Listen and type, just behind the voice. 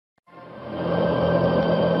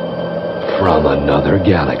From another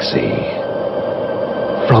galaxy,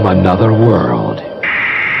 from another world,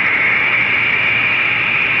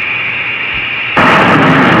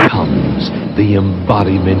 comes the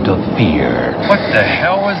embodiment of fear. What the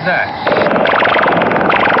hell was that?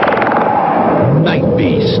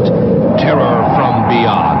 NightBeast, terror from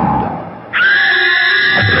beyond.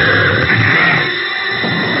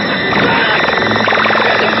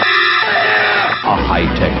 A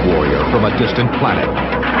high-tech warrior from a distant planet.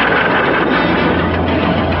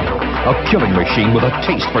 A killing machine with a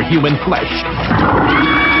taste for human flesh.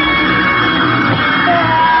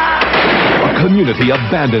 A community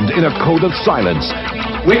abandoned in a code of silence.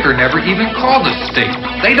 Wicker never even called us state.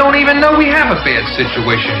 They don't even know we have a bad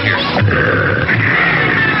situation here.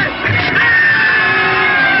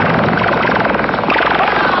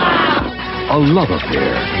 A love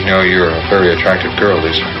affair. You know, you're a very attractive girl,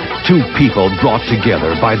 Lisa. Two people brought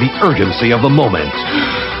together by the urgency of the moment.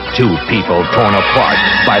 Two people torn apart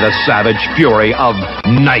by the savage fury of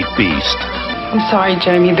NightBeast. I'm sorry,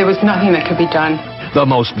 Jamie. There was nothing that could be done. The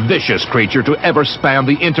most vicious creature to ever span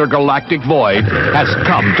the intergalactic void has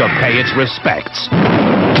come to pay its respects.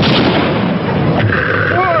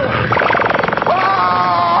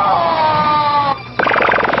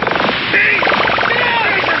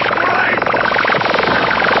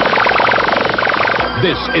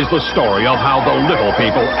 This is the story of how the little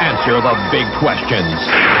people answer the big questions.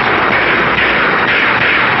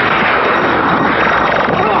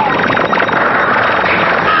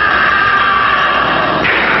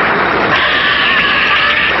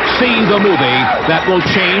 See the movie that will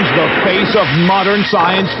change the face of modern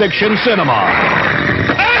science fiction cinema.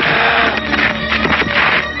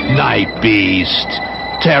 NightBeast,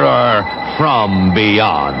 terror from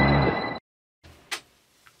beyond.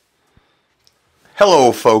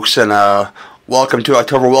 Hello, folks, and welcome to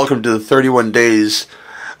October. Welcome to the 31 days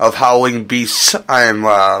of Howling Beasts. I am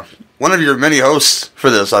one of your many hosts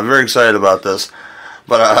for this. I'm very excited about this.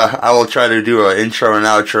 But I will try to do an intro and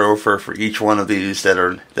outro for each one of these that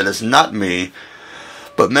is not me.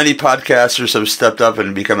 But many podcasters have stepped up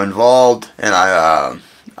and become involved, and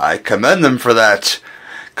I commend them for that,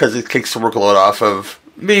 because it takes the workload off of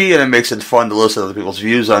me, and it makes it fun to listen to other people's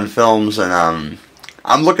views on films. And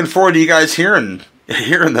I'm looking forward to you guys hearing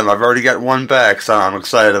them. I've already got one back, so I'm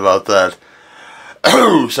excited about that.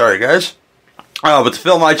 Sorry, guys. But the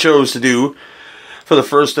film I chose to do for the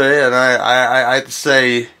first day, and I have to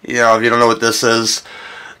say, you know, if you don't know what this is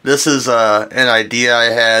an idea I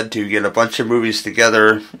had to get a bunch of movies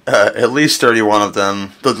together, at least 31 of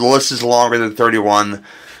them. The list is longer than 31,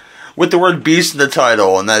 with the word beast in the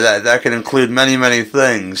title, and that can include many, many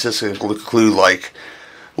things. This can include, like,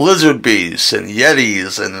 lizard beasts and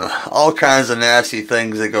yetis and all kinds of nasty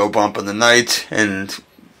things that go bump in the night and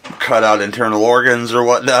cut out internal organs or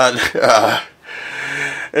whatnot.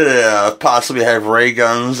 Possibly have ray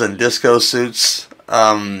guns and disco suits.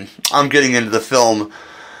 I'm getting into the film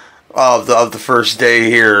of the first day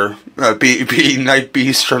here, being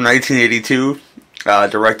NightBeast from 1982,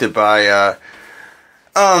 directed by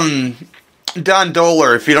Don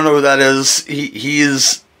Dohler. If you don't know who that is, he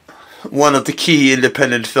is one of the key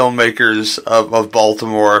independent filmmakers of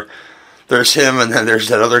Baltimore. There's him, and then there's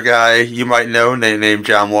that other guy you might know named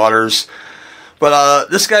John Waters. But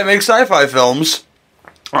this guy makes sci-fi films.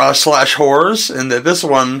 Slash horrors, and this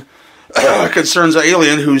one concerns an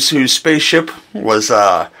alien whose spaceship was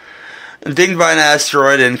dinged by an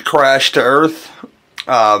asteroid and crashed to Earth.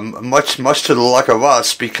 Much to the luck of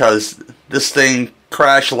us, because this thing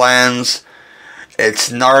crash lands.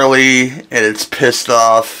 It's gnarly and it's pissed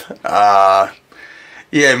off. Yeah,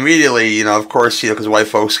 immediately, you know, of course, you know, because white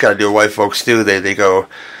folks gotta do what white folks do. They go,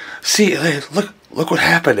 see, look what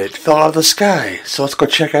happened. It fell out of the sky. So let's go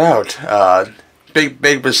check it out.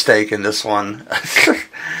 Big mistake in this one.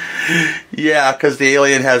 Yeah, because the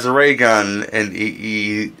alien has a ray gun and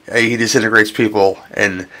he disintegrates people,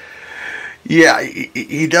 and yeah,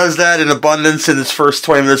 he does that in abundance in his first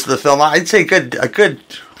 20 minutes of the film. I'd say a good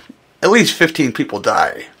at least 15 people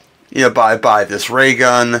die, you know, by this ray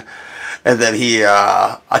gun, and then he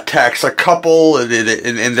attacks a couple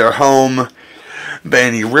in their home.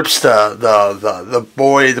 And he rips the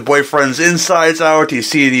boyfriend's insides out. You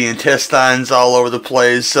see the intestines all over the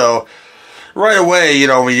place. So right away, you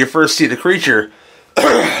know, when you first see the creature,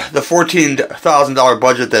 the $14,000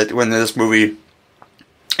 budget that when this movie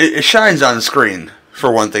it shines on the screen.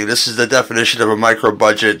 For one thing, this is the definition of a micro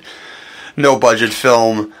budget, no budget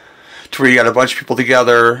film, to where you got a bunch of people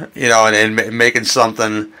together, you know, and making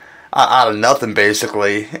something out of nothing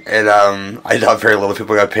basically. And I know very little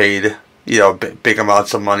people got paid, you know, big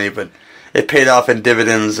amounts of money, but it paid off in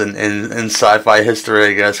dividends in sci-fi history,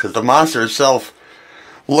 I guess, because the monster itself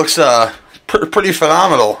looks pretty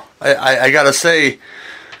phenomenal. I gotta say,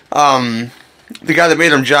 the guy that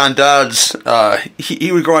made him, John Dodds,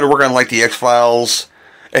 he would go on to work on like the X-Files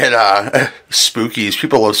and Spookies.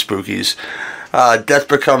 People love Spookies. Death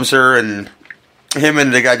Becomes Her, and him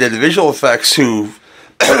and the guy did the visual effects, who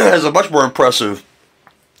has a much more impressive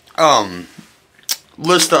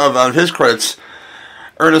list of his credits.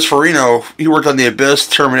 Ernest Farino, he worked on The Abyss,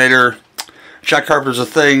 Terminator, John Carpenter's A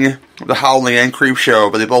Thing, The Howling, and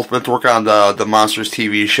Creepshow, but they both went to work on the Monsters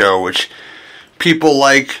TV show, which people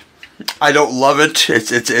like. I don't love it.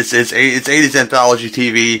 It's 80s anthology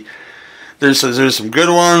TV. There's some good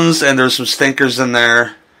ones and there's some stinkers in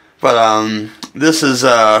there, but this is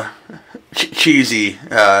cheesy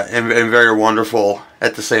and very wonderful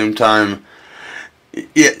at the same time.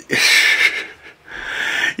 Yeah.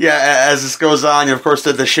 Yeah, as this goes on, of course,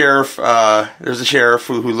 the sheriff, there's a sheriff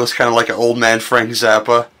who looks kind of like an old man Frank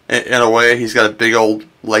Zappa, in a way. He's got a big old,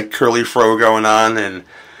 like, curly fro going on, and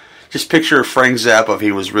just picture Frank Zappa if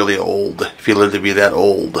he was really old, if he lived to be that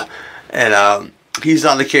old. And he's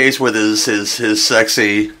on the case with his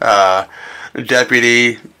sexy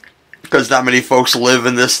deputy, because not many folks live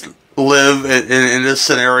in this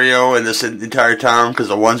scenario, in this entire town, because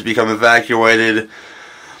the ones become evacuated.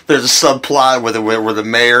 There's a subplot where the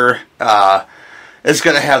mayor is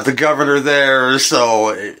going to have the governor there, so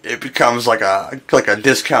it becomes like a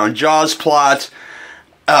discount Jaws plot.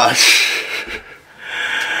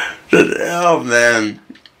 Oh man,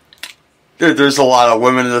 there's a lot of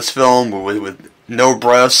women in this film with no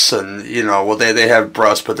breasts, and well they have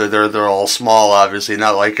breasts, but they're all small, obviously,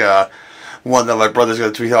 not like one that my brother's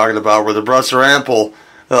going to be talking about where the breasts are ample.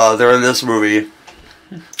 They're in this movie.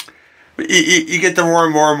 You get the more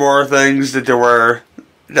and more things that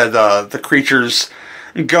the creature's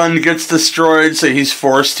gun gets destroyed, so he's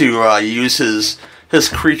forced to use his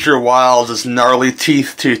creature wiles, his gnarly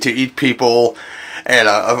teeth to eat people, and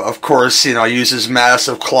of course use his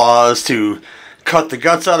massive claws to cut the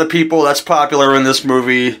guts out of people. That's popular in this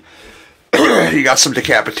movie. You got some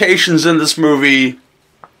decapitations in this movie.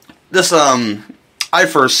 This I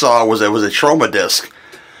first saw was a trauma disc.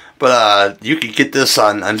 But you can get this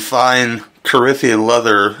on fine Corinthian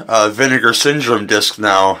leather Vinegar Syndrome disc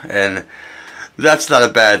now, and that's not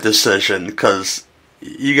a bad decision, because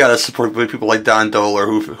you got to support people like Don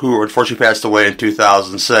Dohler, who unfortunately passed away in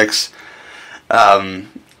 2006.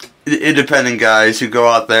 Independent guys who go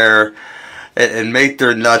out there and make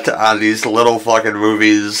their nut on these little fucking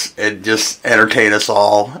movies and just entertain us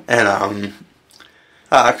all. And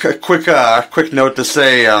quick note to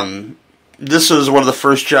say, this was one of the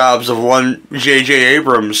first jobs of one J.J.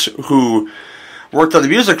 Abrams, who worked on the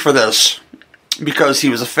music for this, because he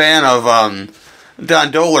was a fan of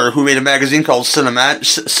Don Dohler, who made a magazine called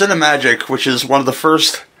Cinemagic, which is one of the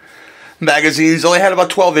first magazines. It only had about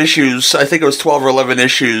 12 issues. I think it was 12 or 11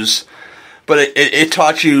 issues. But it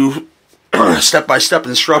taught you step-by-step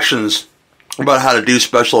instructions about how to do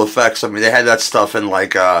special effects. I mean, they had that stuff in,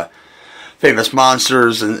 like, Famous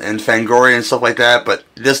Monsters and Fangoria and stuff like that, but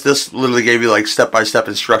this literally gave you like step-by-step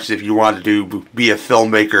instructions if you wanted to be a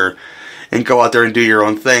filmmaker and go out there and do your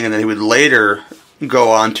own thing. And then he would later go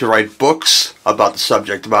on to write books about the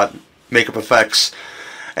subject, about makeup effects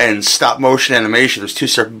and stop-motion animation. There's 2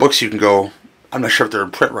 separate books you can go. I'm not sure if they're in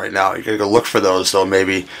print right now. You gotta go look for those, though,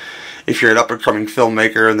 maybe if you're an up-and-coming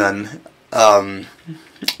filmmaker. And then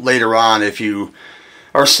later on, if you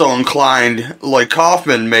are so inclined, like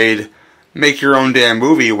Kaufman made Make Your Own Damn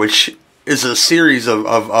Movie, which is a series of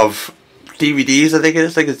DVDs, I think it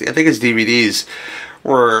is. I think it's DVDs,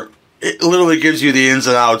 where it literally gives you the ins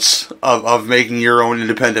and outs of making your own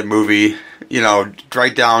independent movie,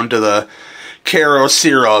 right down to the Caro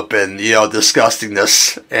syrup and,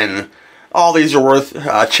 disgustingness. And all these are worth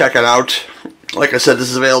checking out. Like I said, this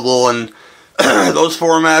is available in those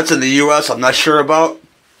formats in the U.S. I'm not sure about.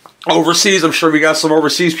 Overseas, I'm sure we got some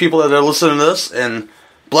overseas people that are listening to this, and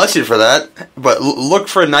bless you for that. But look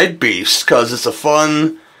for NightBeast, because it's a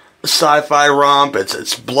fun sci-fi romp.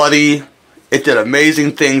 It's bloody. It did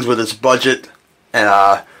amazing things with its budget. And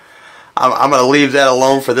I'm going to leave that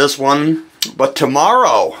alone for this one. But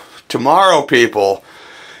tomorrow, people,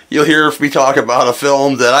 you'll hear me talk about a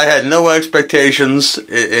film that I had no expectations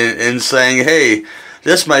in saying, hey,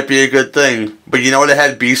 this might be a good thing. But you know what? It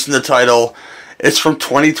had Beast in the title. It's from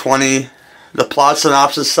 2020. The plot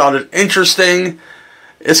synopsis sounded interesting.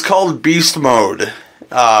 It's called Beast Mode.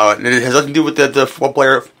 And it has nothing to do with the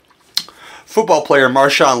football player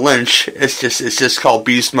Marshawn Lynch. It's just called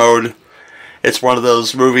Beast Mode. It's one of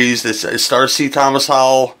those movies that stars C. Thomas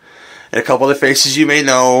Howell and a couple other faces you may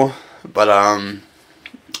know. But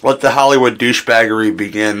let the Hollywood douchebaggery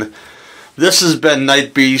begin. This has been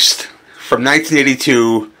NightBeast from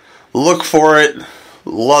 1982. Look for it.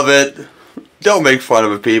 Love it. Don't make fun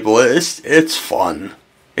of it, people. It's fun.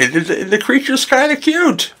 The creature's kind of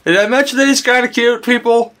cute. Did I mention that he's kind of cute,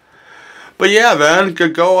 people? But yeah, man,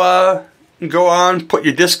 go on, put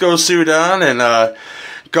your disco suit on, and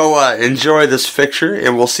go enjoy this picture.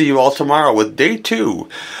 And we'll see you all tomorrow with day 2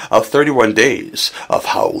 of 31 days of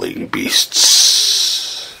Howling Beasts.